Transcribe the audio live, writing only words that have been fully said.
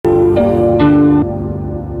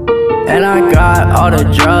And I got all the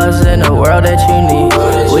drugs in the world that you need.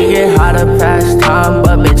 We get high to pass time,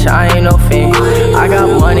 but bitch, I ain't no fiend. I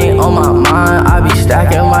got money on my mind, I be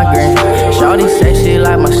stacking my green. Shawty say she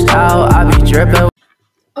like my style, I be dripping.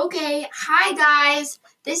 Okay, hi guys.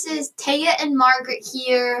 This is Taya and Margaret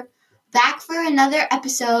here, back for another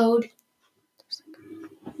episode.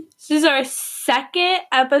 This is our second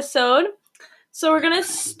episode. So we're going to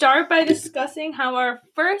start by discussing how our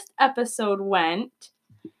first episode went.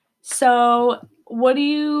 So, what are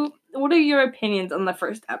your opinions on the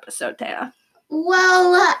first episode, Taya?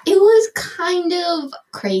 Well, it was kind of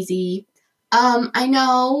crazy. I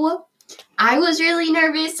know I was really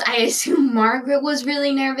nervous. I assume Margaret was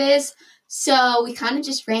really nervous. So we kind of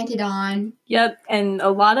just ranted on. Yep, and a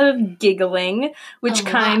lot of giggling, which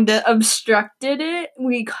kind of obstructed it.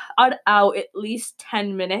 We cut out at least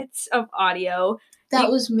 10 minutes of audio.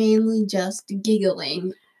 That was mainly just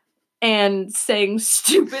giggling. And saying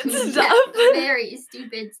stupid stuff. Yeah, very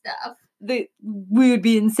stupid stuff. That we would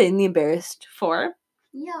be insanely embarrassed for.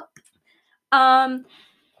 Yep.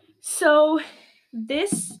 So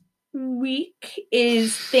this week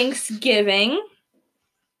is Thanksgiving.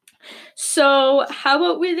 So how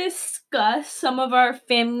about we discuss some of our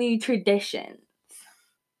family traditions?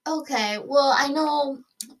 Okay, well, I know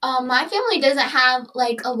my family doesn't have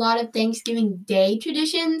like a lot of Thanksgiving Day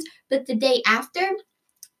traditions, but the day after,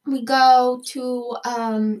 we go to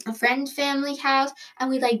a friend's family house and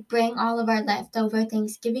we like bring all of our leftover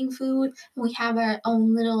Thanksgiving food and we have our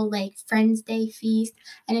own little like Friends Day feast,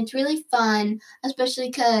 and it's really fun, especially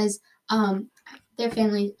because their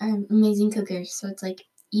families are amazing cookers, so it's like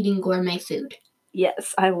eating gourmet food.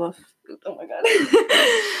 Yes, I love food. Oh my god.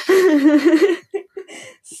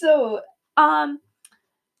 So,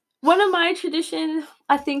 one of my traditions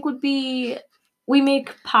I think would be we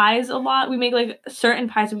make pies a lot. We make like certain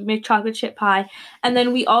pies. We make chocolate chip pie, and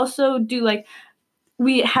then we also do like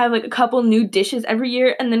we have like a couple new dishes every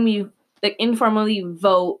year, and then we like informally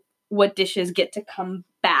vote what dishes get to come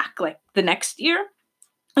back like the next year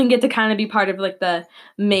and get to kind of be part of like the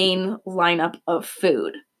main lineup of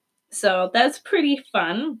food. So that's pretty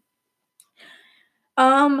fun.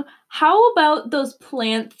 How about those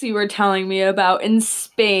plants you were telling me about in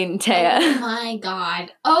Spain, Taya? Oh my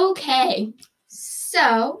god. Okay.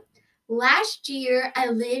 So, last year I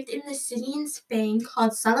lived in the city in Spain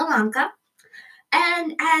called Salamanca.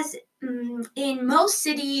 And as in most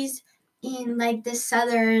cities in like the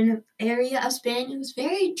southern area of Spain, it was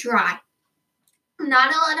very dry.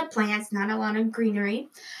 Not a lot of plants, not a lot of greenery.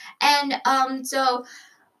 And so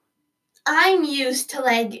I'm used to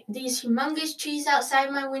like these humongous trees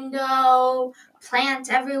outside my window, plants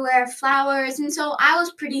everywhere, flowers, and so I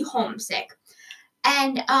was pretty homesick.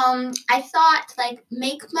 And I thought like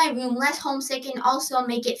make my room less homesick and also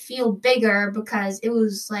make it feel bigger because it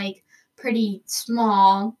was like pretty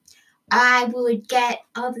small. I would get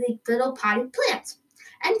all the little potted plants.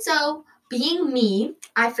 And so, being me,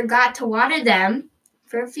 I forgot to water them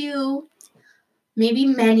for a few, maybe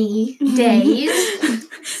many days.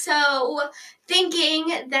 So,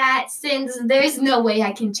 thinking that since there's no way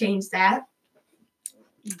I can change that,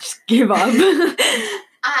 just give up.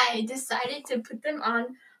 I decided to put them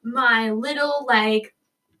on my little, like,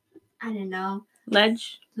 I don't know.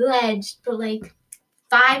 Ledge, but like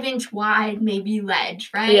 5-inch wide, maybe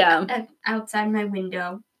ledge, right? Yeah. Outside my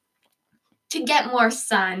window to get more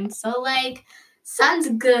sun. So, like, sun's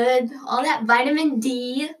good. All that vitamin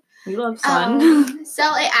D. We love sun. So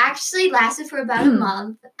it actually lasted for about a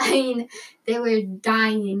month. I mean, they were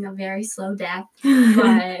dying a very slow death.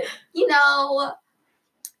 But, you know,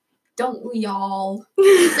 don't we all? So,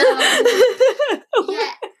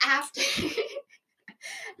 yeah,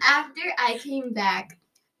 after I came back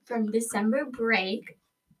from December break,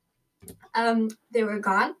 they were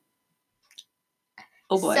gone.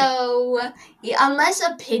 Oh boy. So, unless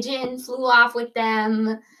a pigeon flew off with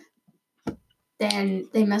them, then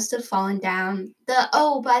they must have fallen down.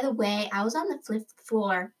 By the way, I was on the 5th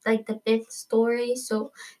floor, like the 5th story,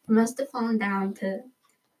 so they must have fallen down to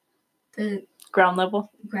the ground level.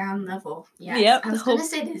 Yes. Yep. I was going to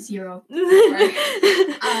say the 0th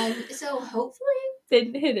floor. So hopefully they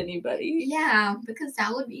didn't hit anybody. Yeah, because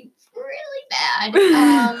that would be really bad.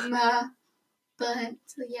 But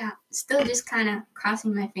so yeah, still just kind of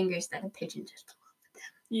crossing my fingers that a pigeon just flew off with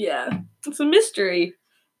them. Yeah, it's a mystery.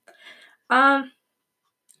 All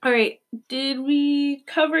right. Did we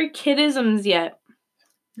cover kidisms yet?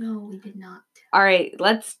 No, we did not. All right,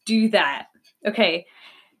 let's do that. Okay.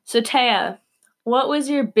 So Taya, what was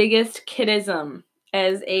your biggest kidism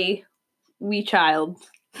as a wee child?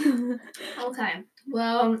 Okay.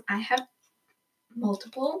 Well, I have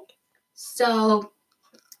multiple. So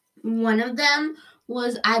One of them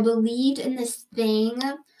was I believed in this thing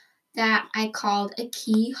that I called a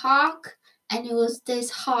key hawk, and it was this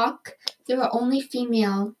hawk. There were only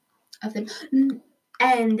female of them,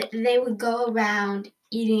 and they would go around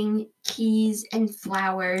eating keys and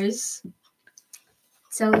flowers.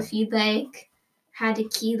 So if you had a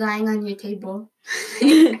key lying on your table,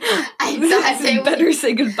 I thought they better would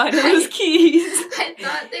say goodbye to those keys. I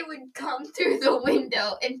thought they would come through the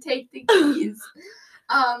window and take the keys.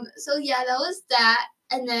 So yeah, that was that.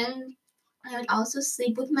 And then I would also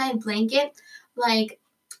sleep with my blanket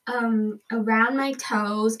around my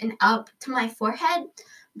toes and up to my forehead.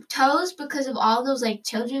 Toes because of all those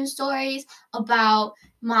children's stories about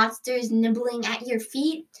monsters nibbling at your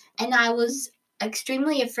feet, and I was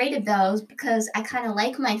extremely afraid of those because I kind of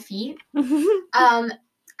like my feet.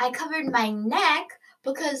 I covered my neck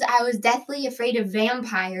because I was deathly afraid of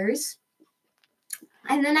vampires.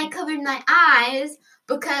 And then I covered my eyes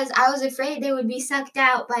because I was afraid they would be sucked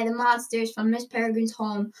out by the monsters from Miss Peregrine's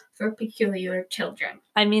Home for Peculiar Children.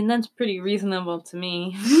 I mean, that's pretty reasonable to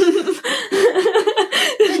me.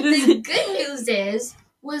 But the good news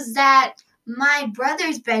was that my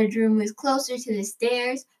brother's bedroom was closer to the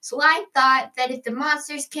stairs, so I thought that if the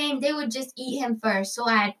monsters came, they would just eat him first, so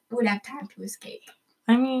I would have time to escape.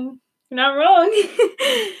 I mean, you're not wrong.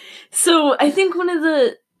 So I think one of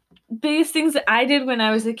the biggest things that I did when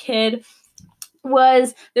I was a kid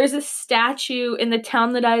was there's a statue in the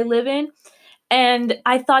town that I live in, and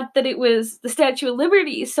I thought that it was the Statue of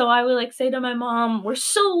Liberty. So I would say to my mom, we're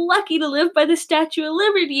so lucky to live by the Statue of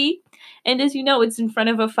Liberty. And as you know, it's in front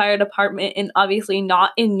of a fire department and obviously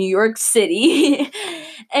not in New York City.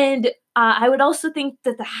 And I would also think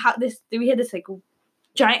that we had this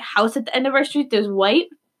giant house at the end of our street that's white.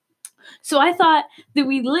 So I thought that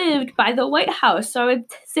we lived by the White House. So I would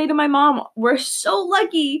say to my mom, we're so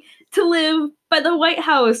lucky to live by the White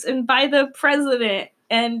House and by the president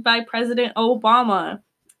and by President Obama,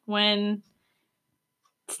 when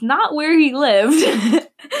it's not where he lived.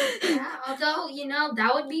 Yeah, although,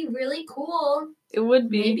 that would be really cool. It would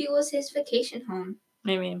be. Maybe it was his vacation home.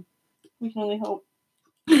 Maybe. We can only hope.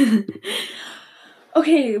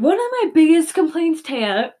 Okay, one of my biggest complaints,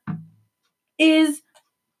 Taya, is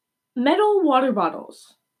metal water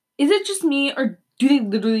bottles. Is it just me, or do they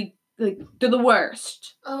literally, they're the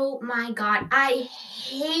worst? Oh my god, I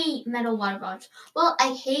hate metal water bottles. Well,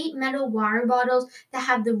 I hate metal water bottles that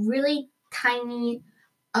have the really tiny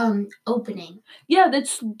opening. Yeah,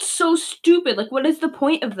 that's so stupid. What is the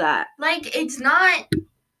point of that? It's not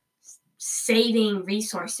saving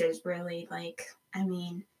resources, really. I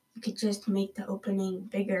mean, you could just make the opening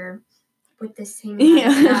bigger with the same amount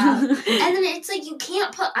of stuff. And then it's you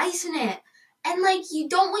can't put ice in it. And you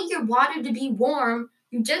don't want your water to be warm.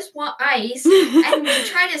 You just want ice. And you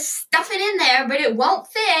try to stuff it in there, but it won't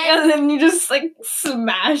fit. And then you just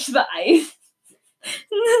smash the ice. And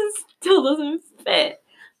it still doesn't fit.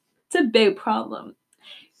 It's a big problem.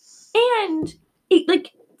 And it,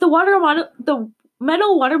 the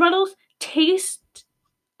metal water bottles taste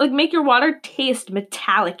make your water taste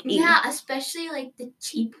metallic. Yeah, especially the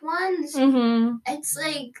cheap ones. Mm-hmm. It's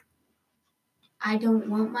I don't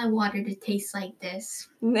want my water to taste like this.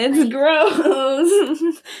 It's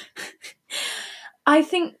gross. I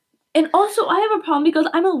think, and also I have a problem because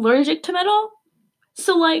I'm allergic to metal.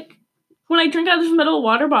 So when I drink out of metal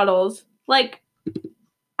water bottles, I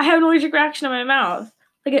have an allergic reaction in my mouth.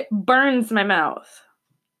 It burns my mouth.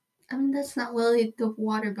 That's not really the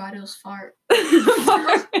water bottle's fault. That's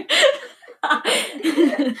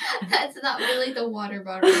not really the water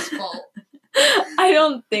bottle's fault. I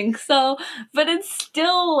don't think so, but it's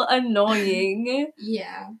still annoying.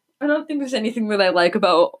 Yeah. I don't think there's anything that I like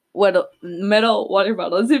about metal water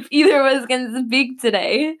bottles, if either of us can speak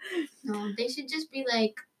today. No, they should just be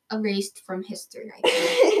erased from history, I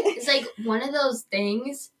think. It's one of those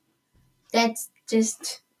things that's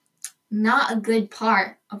just not a good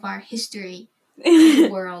part of our history in the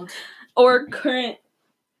world. Or current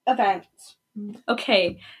events.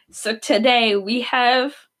 Okay, so today we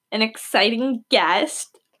have an exciting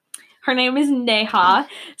guest. Her name is Neha.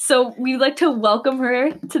 So we'd like to welcome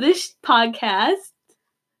her to this podcast.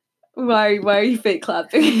 Why are you fake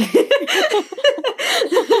clapping? Can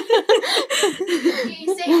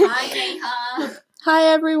you say hi, Neha? Hi,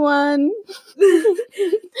 everyone.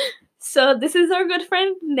 So this is our good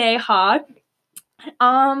friend Neha.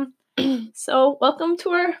 So welcome to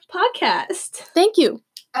our podcast. Thank you.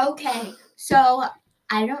 Okay, so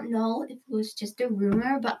I don't know if it was just a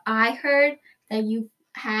rumor, but I heard that you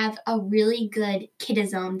have a really good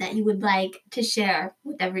kidism that you would like to share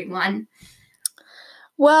with everyone.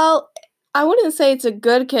 Well, I wouldn't say it's a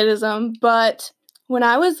good kidism, but when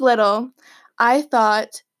I was little, I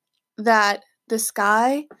thought that the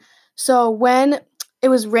sky, so when it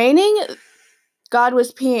was raining, God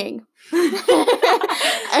was peeing.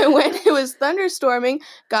 And when it was thunderstorming,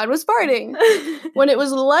 God was farting. When it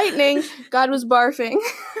was lightning, God was barfing.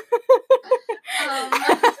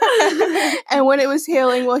 And when it was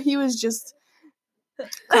hailing, well, he was just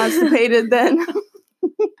constipated then.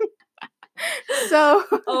 So.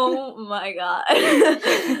 Oh my god.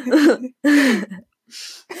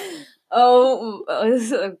 Oh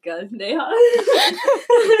god, Neha.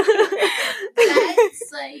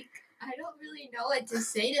 That's like, I don't really know what to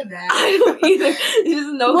say to that. I don't either.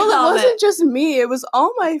 There's no Well, comment. it wasn't just me. It was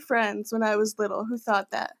all my friends when I was little who thought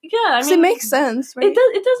that. Yeah, I mean, it makes sense, right?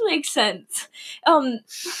 It does make sense.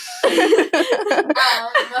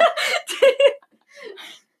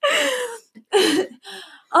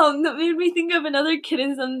 That made me think of another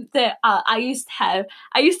kiddism that I used to have.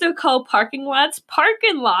 I used to call parking lots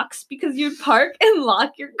parking locks because you'd park and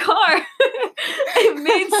lock your car. It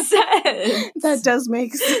made sense. That does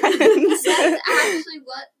make sense. That's actually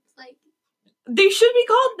what, like... They should be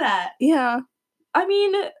called that. Yeah. I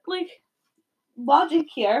mean, like, logic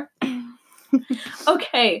here.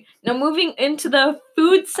 Okay, now moving into the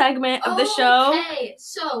food segment of the show. Okay,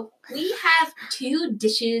 so we have 2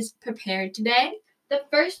 dishes prepared today. The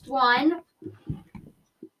first one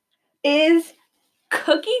is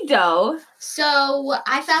cookie dough. So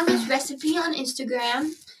I found this recipe on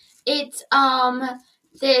Instagram. It's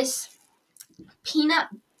this peanut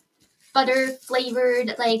butter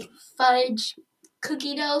flavored like fudge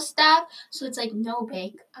cookie dough stuff. So it's like no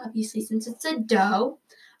bake, obviously, since it's a dough.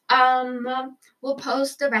 We'll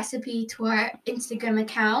post the recipe to our Instagram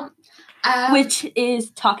account, which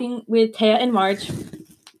is Talking with Taya and Marge.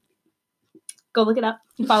 Go look it up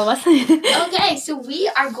and follow us. Okay, so we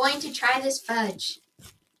are going to try this fudge.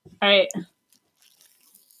 All right,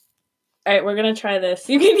 we're gonna try this.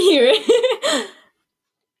 You can hear it.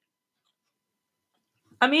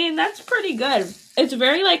 I mean, that's pretty good. It's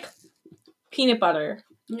very like peanut butter.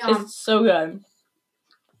 Yeah. It's so good.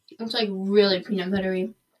 It's like really peanut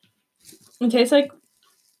buttery. It tastes like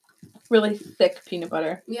really thick peanut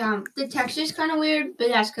butter. Yeah, the texture's kind of weird, but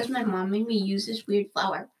that's because my mom made me use this weird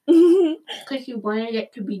flour. Because she wanted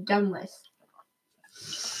it to be done with.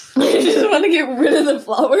 I just want to get rid of the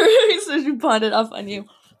flour, so she pawned it off on you.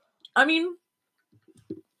 I mean,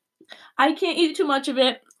 I can't eat too much of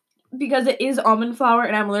it because it is almond flour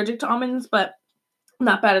and I'm allergic to almonds, but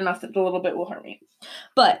not bad enough that a little bit will hurt me.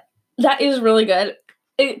 But that is really good.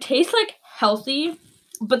 It tastes like healthy,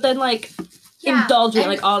 but then like indulgent,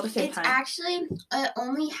 like all at the same time. It's actually, it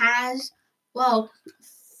only has, well,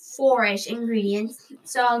 4-ish ingredients.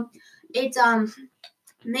 So it's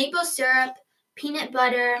maple syrup, peanut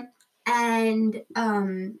butter, and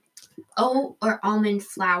oat or almond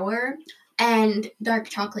flour, and dark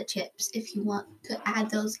chocolate chips if you want to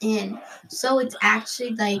add those in. So it's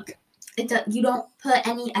actually like, you don't put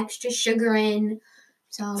any extra sugar in.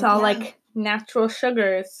 So it's all like natural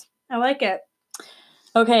sugars. I like it.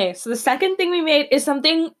 Okay, so the second thing we made is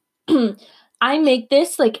something I make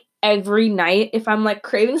this like every night. If I'm like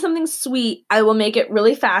craving something sweet, I will make it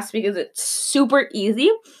really fast because it's super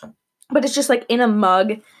easy. But it's just like in a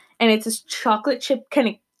mug, and it's this chocolate chip kind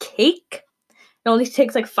of cake. It only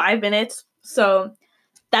takes like 5 minutes. So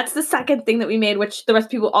that's the second thing that we made, which the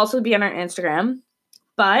recipe will also be on our Instagram.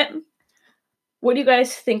 But what do you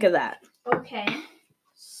guys think of that? Okay,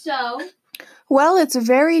 so... Well, it's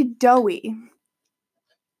very doughy.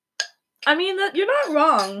 I mean, you're not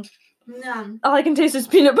wrong. No. All I can taste is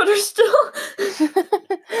peanut butter still.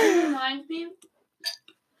 It reminds me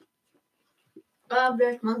of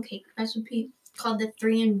this one cake recipe called the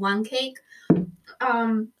 3-in-1 cake.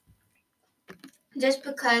 Just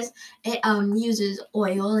because it uses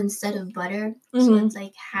oil instead of butter, so it's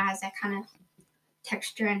like has that kind of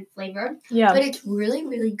texture and flavor. Yeah. But it's really,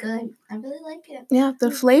 really good. I really like it. Yeah,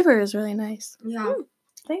 the flavor is really nice. Yeah.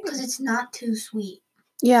 Because it's not too sweet.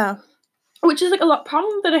 Yeah. Which is like a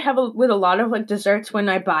problem that I have with a lot of like desserts when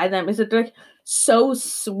I buy them is that they're like so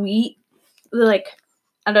sweet. They're like,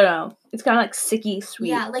 I don't know. It's kind of like sicky sweet.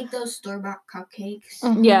 Yeah, like those store-bought cupcakes.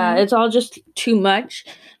 Mm-hmm. Yeah, it's all just too much.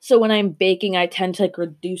 So when I'm baking, I tend to like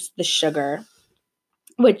reduce the sugar,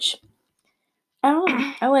 which I don't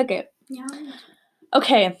know. I like it. Yeah.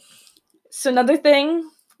 Okay, so another thing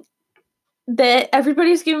that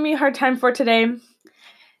everybody's giving me a hard time for today.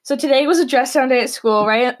 So today was a dress down day at school,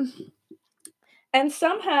 right? And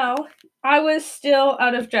somehow I was still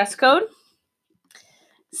out of dress code.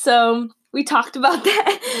 So we talked about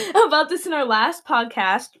about this in our last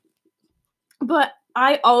podcast. But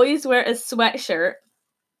I always wear a sweatshirt.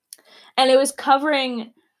 and it was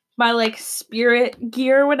covering my like spirit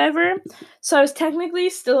gear or whatever. So I was technically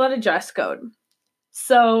still at a dress code.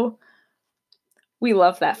 So we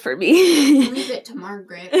love that for me. Leave it to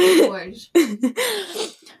Margaret, of course.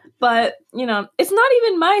 But, you know, it's not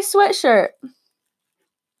even my sweatshirt.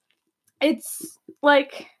 It's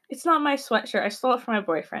like, it's not my sweatshirt. I stole it from my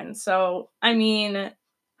boyfriend. So, I mean,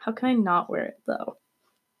 how can I not wear it though?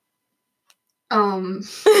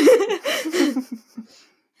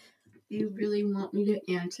 You really want me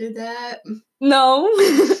to answer that? No.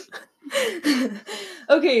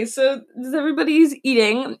 Okay, so as everybody's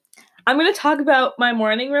eating, I'm going to talk about my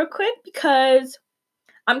morning real quick because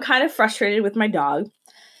I'm kind of frustrated with my dog.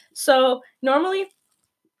 So normally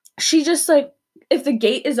she just like, if the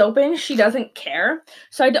gate is open, she doesn't care.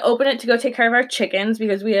 So I had to open it to go take care of our chickens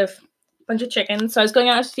because we have a bunch of chickens. So I was going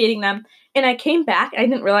out, I was feeding them, and I came back. I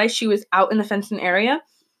didn't realize she was out in the fenced-in area.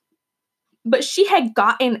 But she had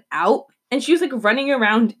gotten out, and she was, like, running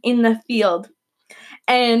around in the field.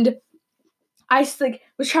 And I, like,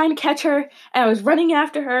 was trying to catch her, and I was running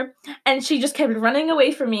after her, and she just kept running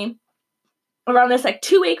away from me around this, like,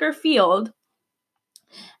 2-acre field.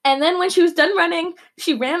 And then when she was done running,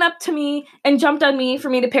 she ran up to me and jumped on me for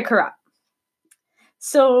me to pick her up.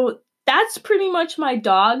 So that's pretty much my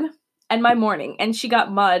dog and my morning. And she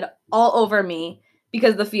got mud all over me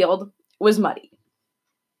because the field was muddy.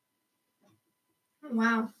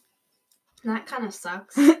 Wow. That kind of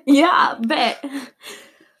sucks. Yeah, bet.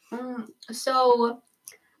 So,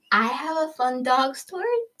 I have a fun dog story.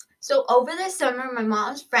 So, over the summer, my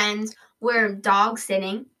mom's friends were dog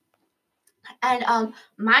sitting. And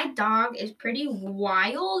my dog is pretty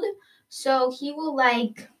wild. So, he will,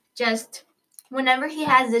 like, just, whenever he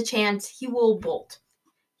has the chance, he will bolt.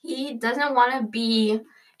 He doesn't want to be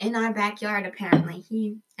in our backyard,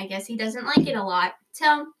 apparently. I guess he doesn't like it a lot.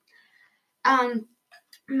 So,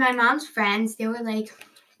 my mom's friends, they were like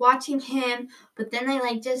watching him, but then they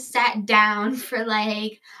like just sat down for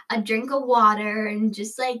like a drink of water and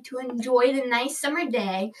just like to enjoy the nice summer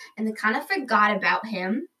day, and they kind of forgot about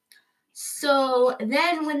him. So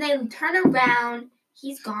then when they turn around,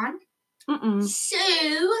 he's gone. So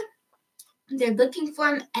they're looking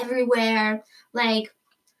for him everywhere, like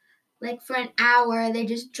for an hour. They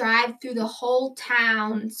just drive through the whole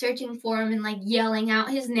town searching for him and like yelling out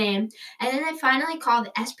his name. And then they finally call the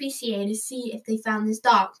SPCA to see if they found this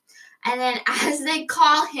dog. And then as they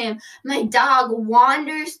call him, my dog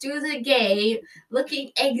wanders through the gate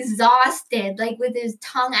looking exhausted, like with his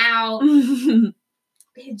tongue out.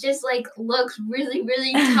 He just like looks really,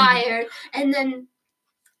 really tired. And then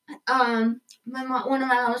one of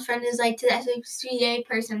my mom's friends is like to the SPCA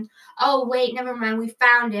person, "Oh wait, never mind, we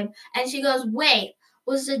found him." And she goes, "Wait,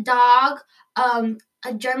 was the dog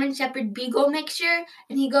a German Shepherd Beagle mixture?"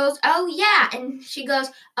 And he goes, "Oh yeah." And she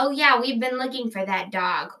goes, "Oh yeah, we've been looking for that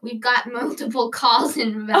dog. We've got multiple calls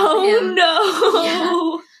in about him." Oh no.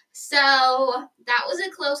 Yeah. So that was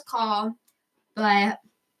a close call, but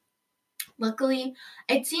luckily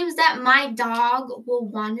it seems that my dog will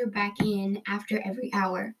wander back in after every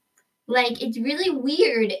hour. Like, it's really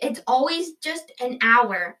weird. It's always just an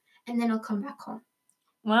hour, and then he'll come back home.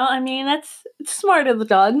 Well, I mean, it's smart of the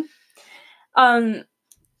dog.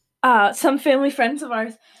 Some family friends of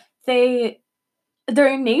ours, their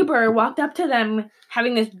neighbor walked up to them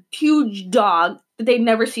having this huge dog that they'd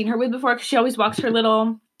never seen her with before, because she always walks her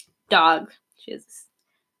little dog. She has this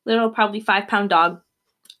little, probably 5-pound dog.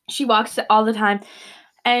 She walks it all the time.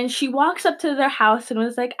 And she walks up to their house and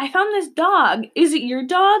was like, "I found this dog. Is it your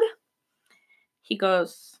dog?" He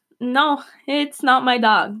goes, "No, it's not my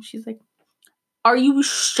dog." She's like, "Are you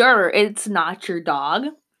sure it's not your dog?"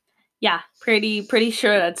 "Yeah, pretty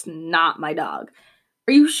sure that's not my dog."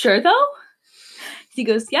 "Are you sure though?" He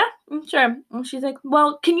goes, "Yeah, I'm sure." And she's like,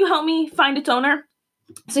 "Well, can you help me find its owner?"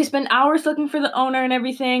 So they spend hours looking for the owner and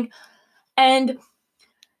everything. And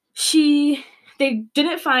they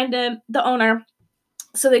didn't find the owner.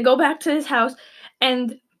 So they go back to his house,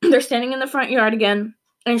 and they're standing in the front yard again.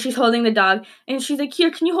 And she's holding the dog. And she's like,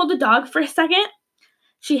 "Here, can you hold the dog for a second?"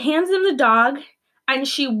 She hands him the dog, and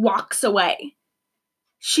she walks away.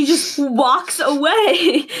 She just walks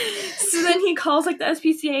away. So then he calls, like, the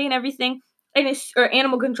SPCA and everything, or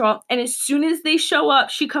animal control. And as soon as they show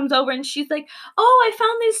up, she comes over, and she's like, "Oh, I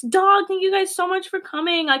found this dog. Thank you guys so much for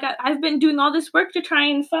coming. Like, I've been doing all this work to try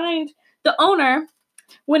and find the owner,"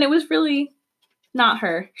 when it was really not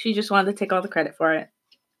her. She just wanted to take all the credit for it.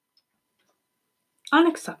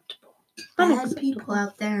 Unacceptable. Bad people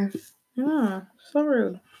out there. Yeah, so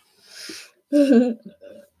rude.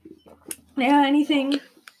 Yeah, anything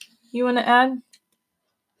you want to add?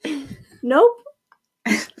 Nope.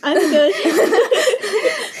 I'm good.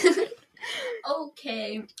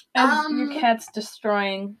 Okay. And your cat's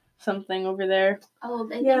destroying something over there. Oh,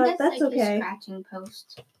 I Yeah, think that's that's like okay. his scratching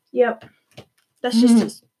post. Yep. That's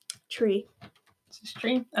just a tree. It's a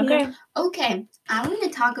stream. Okay. Okay, I'm going to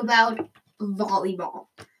talk about volleyball.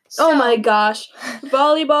 Oh my gosh.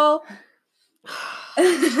 Volleyball.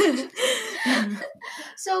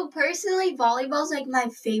 So personally, volleyball is like my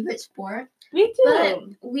favorite sport. Me too. But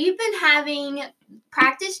we've been having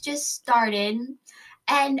practice just started,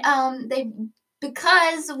 and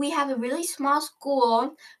because we have a really small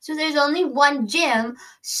school, so there's only one gym.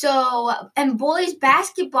 So and boys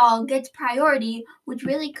basketball gets priority, which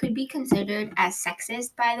really could be considered as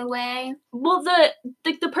sexist, by the way. Well,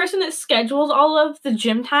 the person that schedules all of the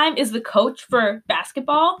gym time is the coach for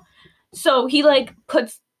basketball. So he like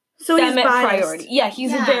puts So them he's at biased. priority. Yeah,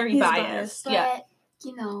 he's Yeah, very he's biased. But Yeah.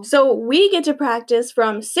 you know, So we get to practice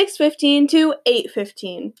from 6:15 to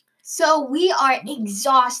 8:15. so we are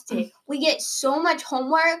exhausted. We get so much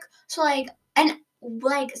homework. So like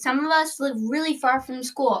some of us live really far from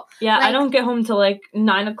school. Yeah, I Like- don't get home till like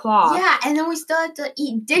 9 o'clock. Yeah, and then we still have to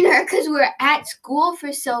eat dinner because we're at school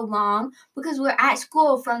for so long. Because we're at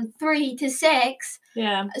school from 3 to 6.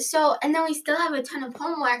 Yeah. So and then we still have a ton of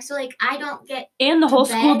homework. So like I don't get And the To whole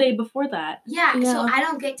school bed. day before that. So Yeah. I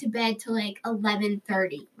don't get to bed till like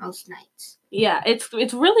 11:30 most nights. Yeah, it's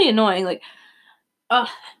really annoying. Like,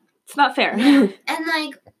 it's not fair. And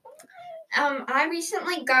like, I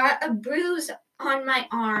recently got a bruise on my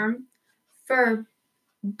arm for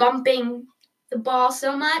bumping the ball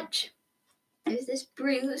so much. There's this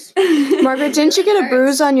bruise. Margaret, didn't you get a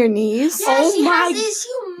bruise on your knees? Yeah, Oh she my- has these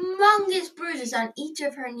humongous bruises on each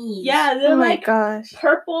of her knees. Yeah, they're Oh my like gosh.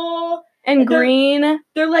 purple. And They're- green.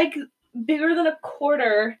 They're like bigger than a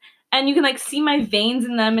quarter, and you can like see my veins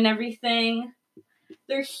in them and everything.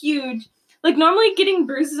 They're huge. Like normally getting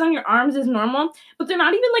bruises on your arms is normal, but they're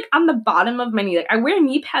not even like on the bottom of my knee. Like I wear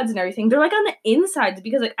knee pads and everything. They're like on the insides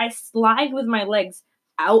because like I slide with my legs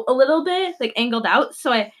out a little bit, like angled out,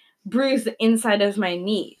 so I bruise the inside of my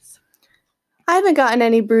knees. I haven't gotten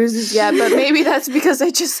any bruises yet, but maybe that's because I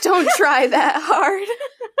just don't try that hard.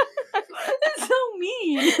 That's so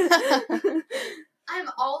mean. I'm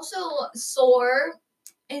also sore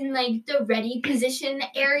in like the ready position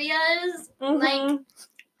areas. Like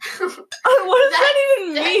what does that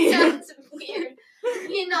even that mean? sounds weird.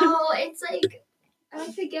 You know, it's like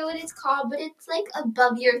I forget what it's called, but it's like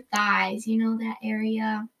above your thighs. You know that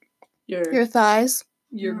area. Your thighs.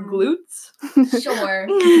 Your glutes? Sure.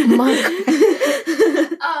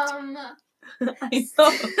 Margaret. I know.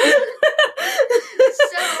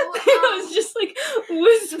 I was just like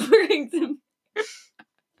whispering to me.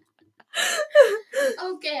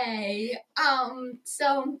 Okay.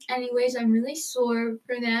 So anyways, I'm really sore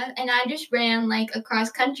for that. And I just ran like a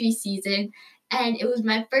cross country season, and it was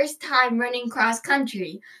my first time running cross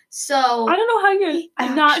country. So I don't know how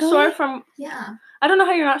you're not sore Actually? from. yeah. I don't know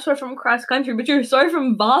how you're not sore from cross country, but you're sore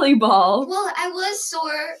from volleyball. Well, I was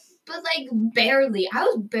sore, but like barely. I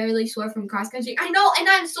was barely sore from cross country. I know, and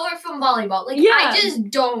I'm sore from volleyball. Like Yeah. I just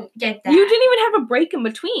don't get that. You didn't even have a break in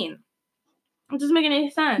between. It doesn't make any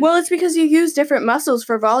sense. Well, it's because you use different muscles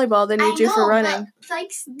for volleyball than you I do for know, running. but,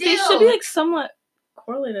 like still. they should be like somewhat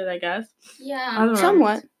correlated, I guess. I yeah. don't know.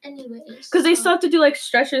 Somewhat. Anyways. Because they still have to do like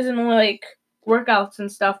stretches and like workouts and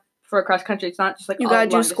stuff for cross country. It's not just like You all gotta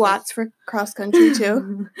do long squats for cross country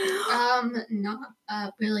too. distance. Not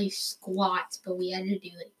really squats, but we had to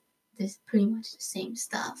do like this pretty much the same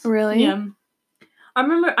stuff. Really? Yeah. I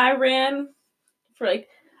remember I ran for like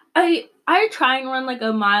I try and run like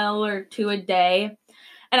a mile or two a day.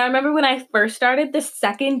 And I remember when I first started, the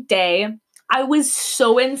second day, I was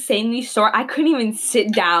so insanely sore. I couldn't even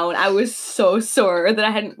sit down. I was so sore that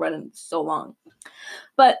I hadn't run in so long.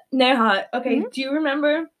 But Neha, okay, do you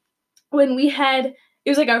remember when we had, it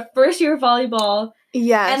was like our first year of volleyball,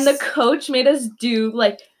 Yes. and the coach made us do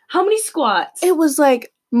like, how many squats? It was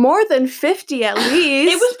like more than 50 at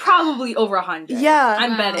least. It was probably over 100. Yeah.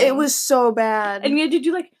 I'm Wow. betting. It was so bad. And we had to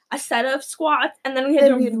do like a set of squats, and then we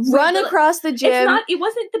had Then to we'd run wiggle- across the gym. It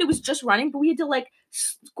wasn't that it was just running, but we had to like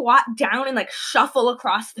squat down and like shuffle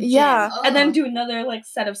across the gym. Yeah. And then Oh. do another like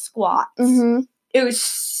set of squats. Mm-hmm. It was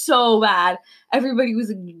so bad. Everybody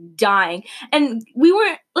was dying. And we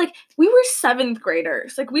were 7th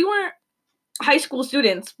graders. Like we weren't high school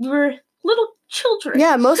students. We were little children.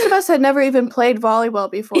 Yeah, most of us had never even played volleyball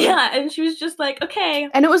before. Yeah, and she was just like, okay.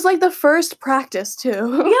 And it was like the first practice too.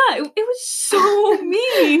 Yeah, it was so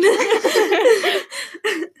mean.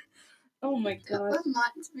 Oh my That god.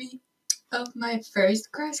 reminds me of my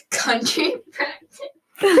first cross country practice.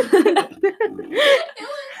 It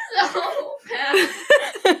was so bad.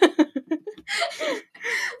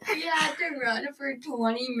 we had to run for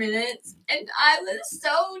 20 minutes, and I was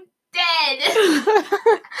so dead.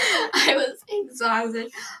 I was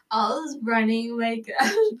exhausted. I was running, like, I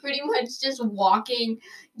was pretty much just walking,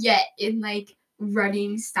 yet in, like,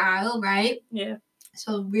 running style, right? Yeah.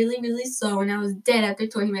 So really, really slow, and I was dead after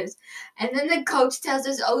 20 minutes. And then the coach tells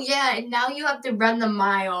us, oh, yeah, and now you have to run the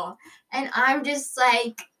mile. And I'm just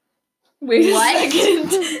like, Wait what? a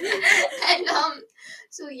second. And,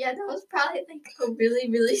 so yeah, that was probably, like, a really,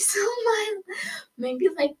 really slow mile. Maybe,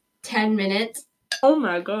 like, 10 minutes. Oh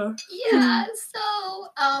my god. Yeah, so,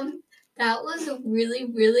 that was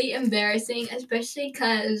really, really embarrassing, especially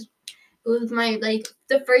because it was my, like,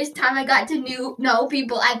 the first time I got to know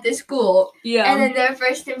people at the school. Yeah. And then their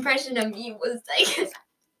first impression of me was, like,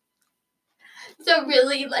 the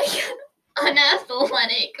really, like,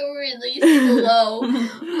 unathletic, really slow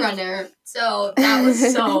runner. So that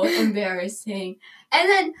was so embarrassing. And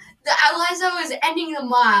then as I was ending the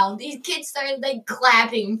mile, these kids started, like,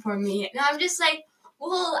 clapping for me. And I'm just like,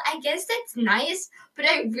 well, I guess that's nice, but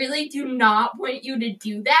I really do not want you to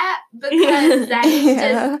do that because that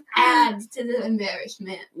just adds to the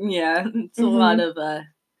embarrassment. Yeah, it's a lot of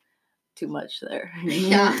too much there.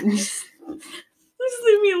 Yeah. Just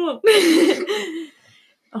leave me alone.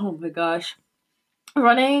 Oh my gosh.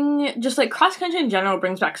 Running, just like cross country in general,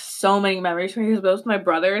 brings back so many memories for me because both my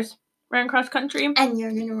brothers ran cross country. And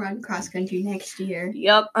you're gonna run cross country next year.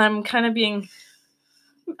 Yep, I'm being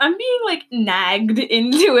like nagged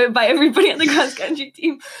into it by everybody on the cross country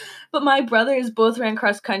team. But my brothers both ran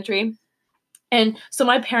cross country. And so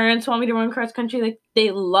my parents want me to run cross country. Like,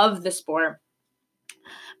 they love the sport.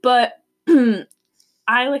 But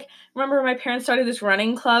I, like, remember my parents started this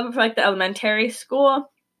running club for, like, the elementary school.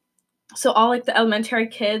 So all, like, the elementary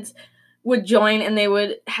kids would join and they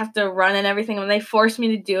would have to run and everything. And they forced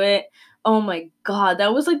me to do it. Oh my god,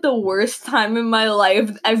 that was, like, the worst time in my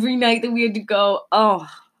life. Every night that we had to go, oh.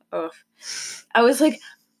 I was, like,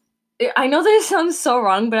 I know this sounds so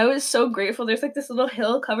wrong, but I was so grateful. There's, like, this little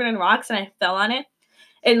hill covered in rocks, and I fell on it.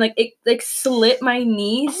 And, like, it, like, slit my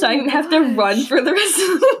knee, so I didn't have to run for the rest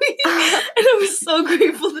of the week. And I was so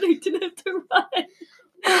grateful that I didn't have to run.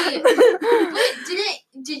 But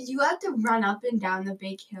did you have to run up and down the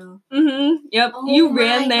big hill? Mm-hmm. Yep. Oh, you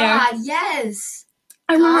ran there. God, yes.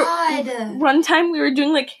 I remember one time we were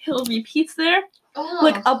doing, like, hill repeats there. Oh.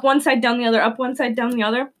 Like, up one side, down the other, up one side, down the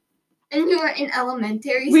other. And you were in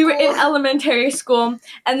elementary school? We were in elementary school,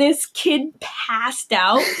 and this kid passed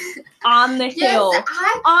out on the hill.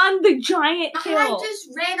 On the giant hill. I just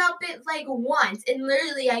ran up it, like, once, and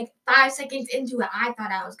literally, like, 5 seconds into it, I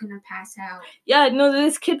thought I was gonna pass out. Yeah, no,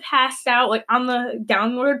 this kid passed out, like, on the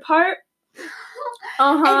downward part.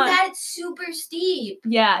 And that's super steep.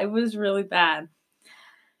 Yeah, it was really bad.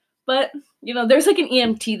 But, you know, there's, like, an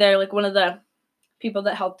EMT there. Like, one of the people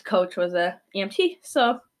that helped coach was a EMT,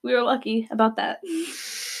 so we were lucky about that.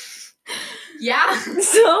 Yeah.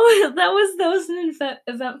 So that was an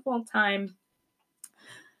eventful time.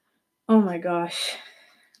 Oh my gosh.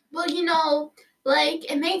 Well, you know,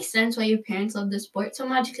 like, it makes sense why your parents love the sport so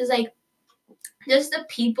much because, like, just the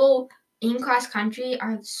people in cross country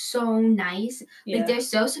are so nice. Yeah. Like, they're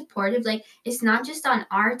so supportive. Like, it's not just on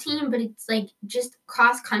our team, but it's, like, just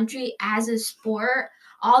cross country as a sport.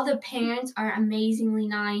 All the parents are amazingly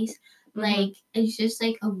nice. Like, it's just,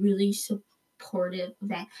 like, a really supportive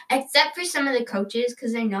event. Except for some of the coaches,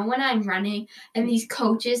 because I know when I'm running and these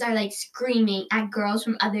coaches are, like, screaming at girls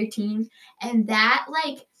from other teams. And that,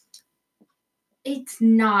 like, it's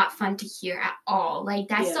not fun to hear at all. Like,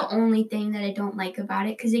 that's the only thing that I don't like about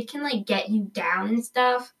it, because it can, like, get you down and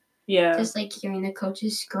stuff. Yeah. Just, like, hearing the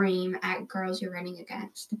coaches scream at girls you're running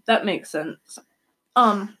against. That makes sense.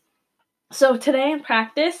 So today in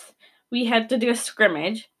practice, we had to do a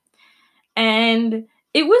scrimmage. And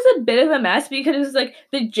it was a bit of a mess because it was, like,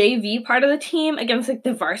 the JV part of the team against, like,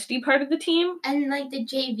 the varsity part of the team. And, like, the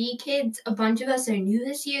JV kids, a bunch of us are new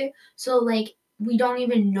this year. So, like, we don't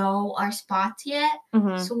even know our spots yet.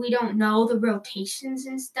 Mm-hmm. So we don't know the rotations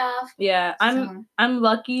and stuff. Yeah, I'm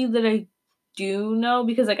lucky that I do know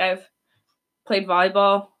because, like, I've played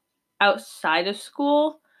volleyball outside of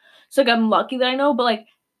school. So, like, I'm lucky that I know. But, like,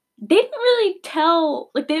 they didn't really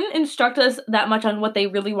they didn't instruct us that much on what they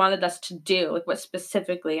really wanted us to do, like, what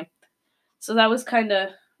specifically. So that was kind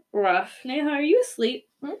of rough. Neha, are you asleep?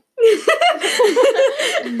 No.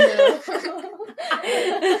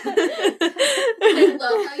 I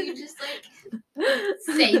love how you just, like,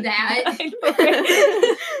 say that. I'm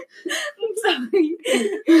sorry.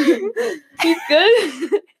 You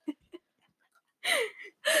good?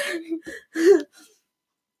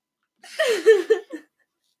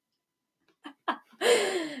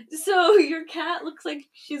 So your cat looks like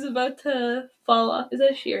she's about to fall off. Is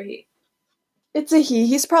that she or he? It's a he.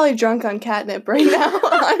 He's probably drunk on catnip right now,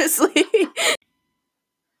 honestly.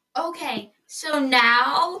 Okay, so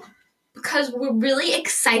now, because we're really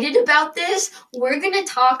excited about this, we're gonna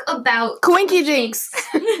talk about Coinky Jinx.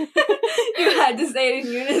 You had to say it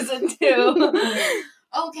in unison too.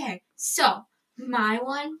 Okay, so my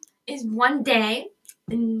one is one day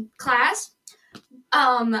in class,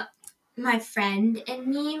 my friend and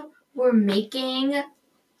me were making,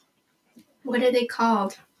 what are they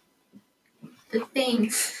called? The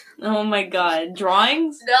things. Oh my god,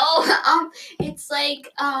 drawings? No, it's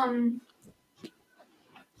like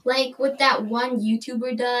what that one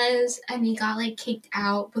YouTuber does, and he got like kicked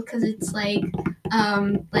out because it's like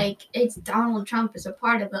it's Donald Trump is a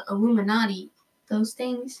part of the Illuminati. Those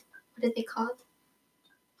things. What are they called?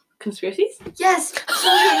 Conspiracies? Yes,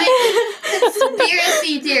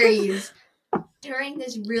 conspiracy theories. During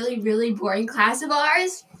this really, really boring class of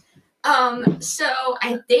ours, so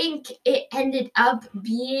I think it ended up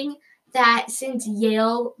being that since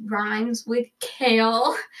Yale rhymes with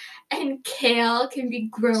kale, and kale can be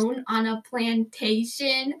grown on a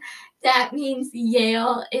plantation, that means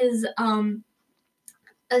Yale is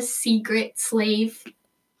a secret slave.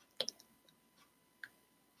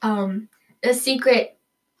 A secret.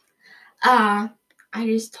 I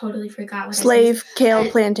just totally forgot what Slave kale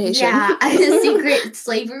plantation. Yeah, a secret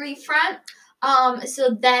slavery front.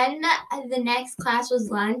 So then the next class was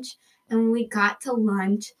lunch, and when we got to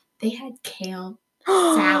lunch, they had kale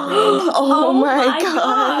salad. Oh my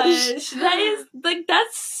gosh. That is like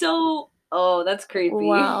that's so. Oh, that's creepy.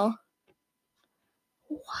 Wow.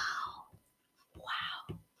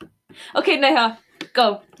 Okay, Neha,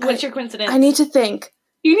 go. What's your coincidence? I need to think.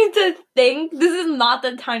 You need to think. This is not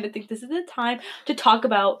the time to think. This is the time to talk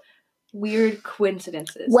about weird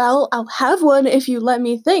coincidences. Well, I'll have one if you let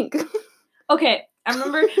me think. Okay, I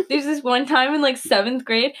remember there's this one time in like 7th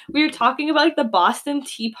grade, we were talking about like the Boston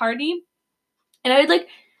Tea Party. And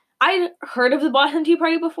I'd heard of the Boston Tea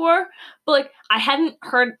Party before, but like I hadn't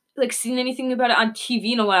seen anything about it on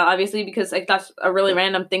TV in a while, obviously, because like that's a really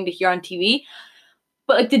random thing to hear on TV.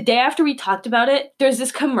 But like the day after we talked about it, there's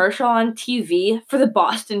this commercial on TV for the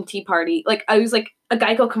Boston Tea Party. Like I was like a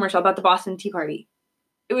Geico commercial about the Boston Tea Party.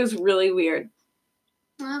 It was really weird.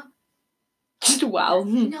 Wow. Just wow.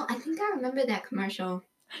 No, I think I remember that commercial.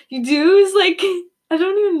 You do? It was like I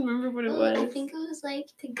don't even remember what it was. I think it was like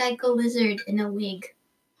the Geico lizard in a wig.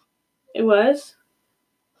 It was?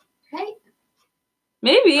 Right?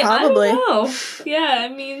 Maybe. Probably. I don't know. Yeah, I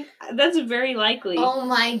mean, that's very likely. Oh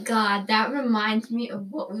my god, that reminds me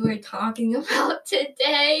of what we were talking about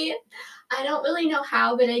today. I don't really know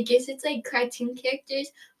how, but I guess it's like cartoon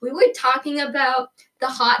characters. We were talking about the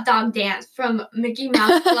hot dog dance from Mickey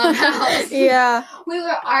Mouse Clubhouse. Yeah. We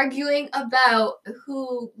were arguing about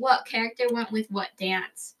what character went with what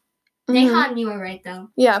dance. Mhm. Neha, you were right though.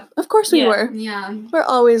 Yeah, of course we Yeah. were. Yeah. We're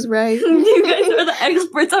always right. You guys are the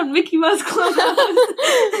experts on Mickey Mouse Clubhouse.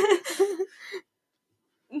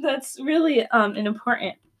 That's really an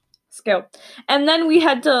important skill. And then we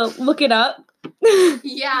had to look it up.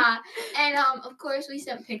 Yeah. And of course we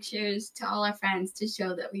sent pictures to all our friends to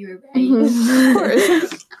show that we were right. Mhm, of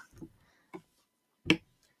course.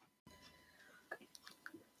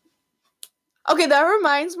 Okay, that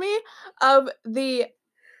reminds me of the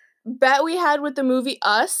bet we had with the movie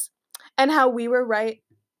Us and how we were right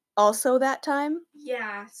also that time.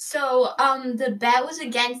 Yeah. So the bet was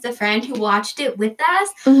against the friend who watched it with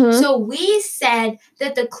us. Mhm. So we said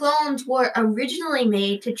that the clones were originally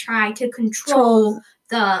made to try to control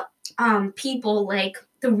the people, like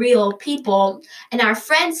the real people. And our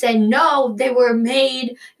friend said no, they were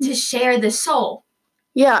made to share the soul.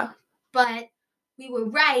 Yeah. But we were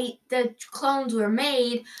right. The clones were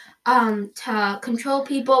made to control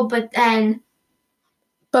people, but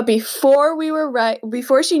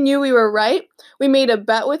before she knew we were right, we made a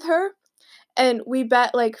bet with her, and we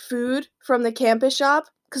bet like food from the campus shop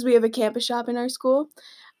because we have a campus shop in our school.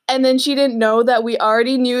 And then she didn't know that we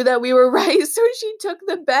already knew that we were right, so she took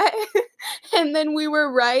the bet, and then we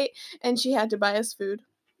were right, and she had to buy us food.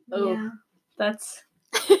 Oh, yeah. that's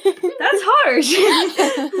harsh.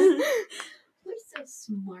 We're so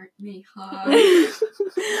smart, Neha.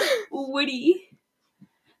 Woody.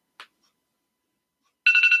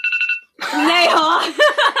 Neha.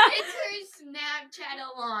 It's her Snapchat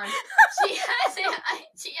alarm. She has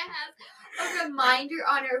a reminder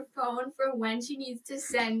on her phone for when she needs to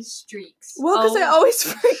send streaks. Well, because I Oh. always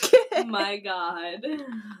forget. My God.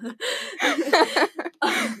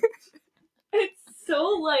 It's so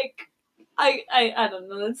like I don't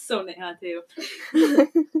know. That's so Neha too.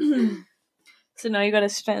 So now you gotta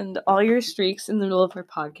spend all your streaks in the middle of our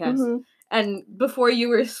podcast. Mhm. And before you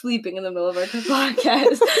were sleeping in the middle of our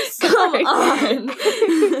podcast. Come Sorry. on.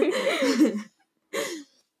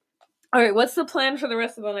 All right, what's the plan for the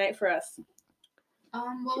rest of the night for us?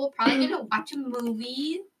 Well, we're probably gonna watch a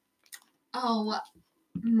movie. Oh,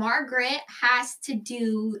 Margaret has to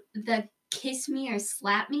do the kiss me or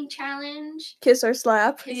slap me challenge. Kiss or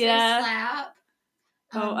slap. Kiss Yeah. or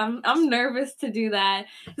slap. I'm nervous to do that.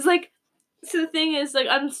 It's like, so the thing is, like,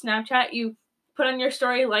 on Snapchat, you put on your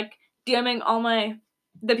story, like, DMing all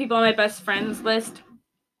the people on my best friends list,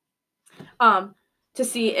 to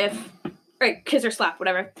see if, right, kiss or slap,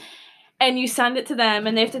 whatever. And you send it to them,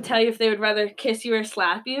 and they have to tell you if they would rather kiss you or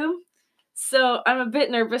slap you. So I'm a bit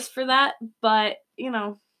nervous for that, but, you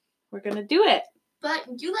know, we're gonna do it. But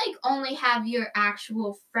you like only have your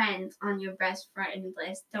actual friends on your best friend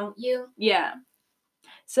list, don't you? Yeah.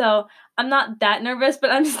 So I'm not that nervous,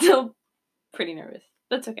 but I'm still pretty nervous.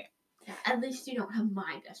 That's okay. Yeah, at least you don't have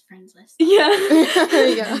my best friends list. Yeah.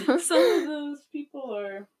 Yeah. Some of those people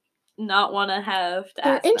are not want to have to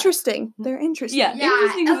They're ask that. interesting. They're interesting. Yeah.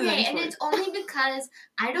 Interesting is a okay, nice and word. it's only because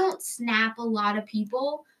I don't snap a lot of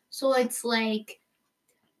people, so it's like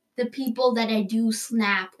the people that I do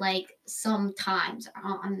snap like sometimes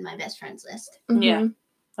are on my best friends list. Yeah. Mhm.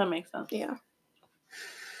 That makes sense. Yeah.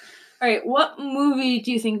 All right. What movie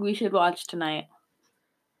do you think we should watch tonight?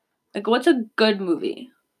 Like, what's a good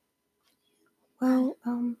movie? Well,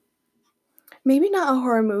 maybe not a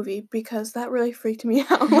horror movie because that really freaked me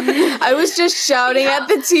out. I was just shouting at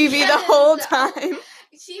the TV the whole time.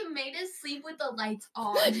 She made us sleep with the lights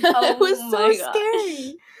on. It was so my gosh.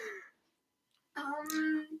 scary.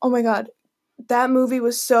 Oh my god. That movie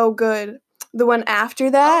was so good. The one after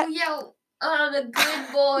that, The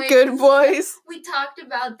Good Boys. Good Boys. We talked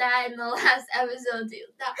about that in the last episode too.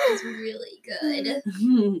 That was really good.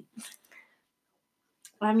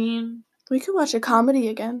 I mean, We could watch a comedy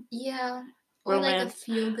again. Yeah. Or like a Romance.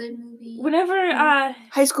 feel-good movie. whenever,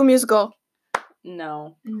 High School Musical.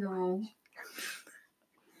 no. No.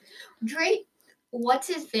 Drake, what's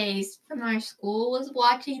his face from our school was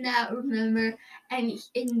watching that, remember? And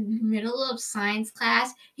in the middle of science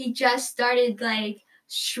class, he just started like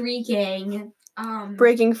shrieking.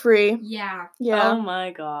 Breaking Free. Yeah. Yeah. Oh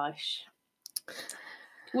my gosh.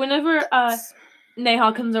 Whenever,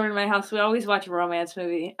 Neha comes over to my house, we always watch a romance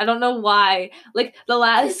movie. I don't know why. Like, the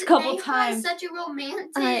last couple Neha times. is such a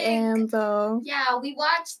romantic. I am though. Yeah, we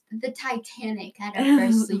watched the Titanic at our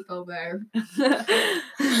first sleepover.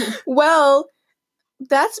 Well,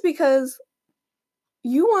 that's because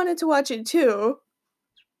you wanted to watch it too.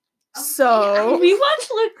 So We watch,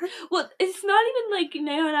 like, well, it's not even like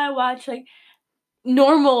Neha and I watch, like,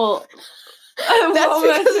 normal that's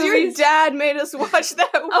romance because your movies. dad made us watch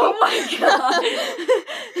that. Oh my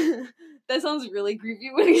god. That sounds really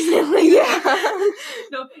creepy when you say it like that.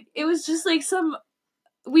 No, it was just like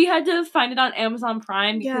we had to find it on Amazon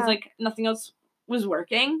Prime because Yeah. like nothing else was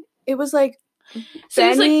working. It was like So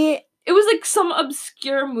Benny, it was like some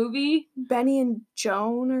obscure movie. Benny and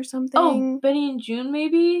Joan or something. Oh, Benny and June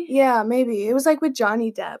maybe? Yeah, maybe. It was like with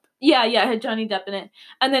Johnny Depp. Yeah, it had Johnny Depp in it.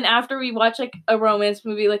 And then after we watched like a romance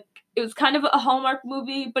movie, like it was kind of a Hallmark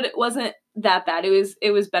movie, but it wasn't that bad.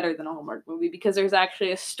 It was better than a Hallmark movie because there's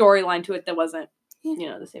actually a storyline to it that wasn't, the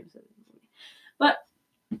same as the movie. But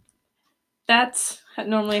that's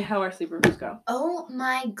normally how our sleepovers go. Oh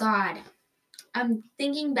my god. I'm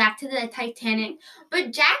thinking back to the Titanic,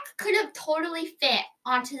 but Jack could have totally fit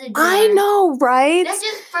onto the door. I know, right? That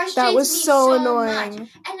just frustrates That was me so much. annoying.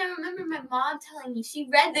 And I remember my mom telling me she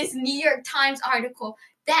read this New York Times article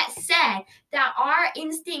that said that our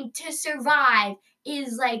instinct to survive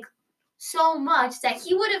is like so much that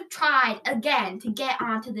he would have tried again to get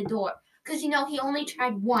onto the door. Because, he only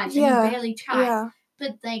tried once and Yeah, he barely tried. Yeah.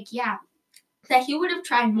 But, that he would have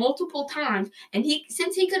tried multiple times. And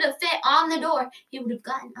since he could have fit on the door, he would have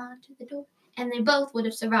gotten onto the door. And they both would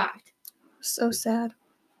have survived. So sad.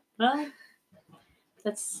 Well,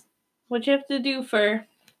 that's what you have to do for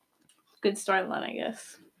good storyline, I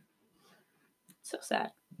guess. So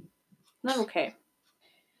sad. Not okay.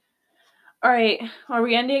 All right, are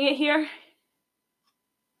we ending it here?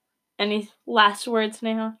 Any last words,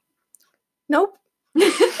 Neha? Nope.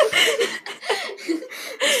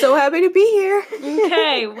 So happy to be here.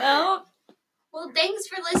 Okay, well, Well, thanks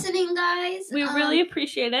for listening, guys. we really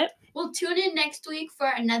appreciate it. We'll tune in next week for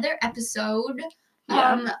another episode.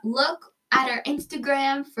 Yeah. Look at our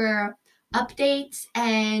Instagram for updates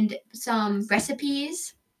and some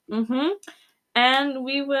recipes. Mm-hmm. And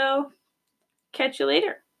we will catch you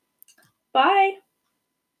later. Bye.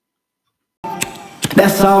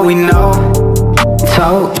 That's all we know.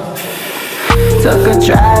 Talk. Took a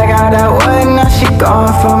drag out that wood, now she gone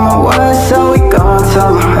from my wood. So we gon'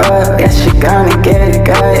 tell my hood, yeah, she gonna get it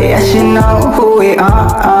good. Yeah, she know who we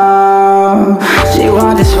are. She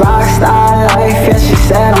want this rock star life, yeah, she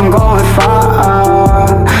said I'm going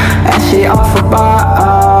far. And she off a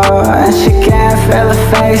bar, and she can't feel her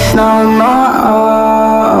face no more.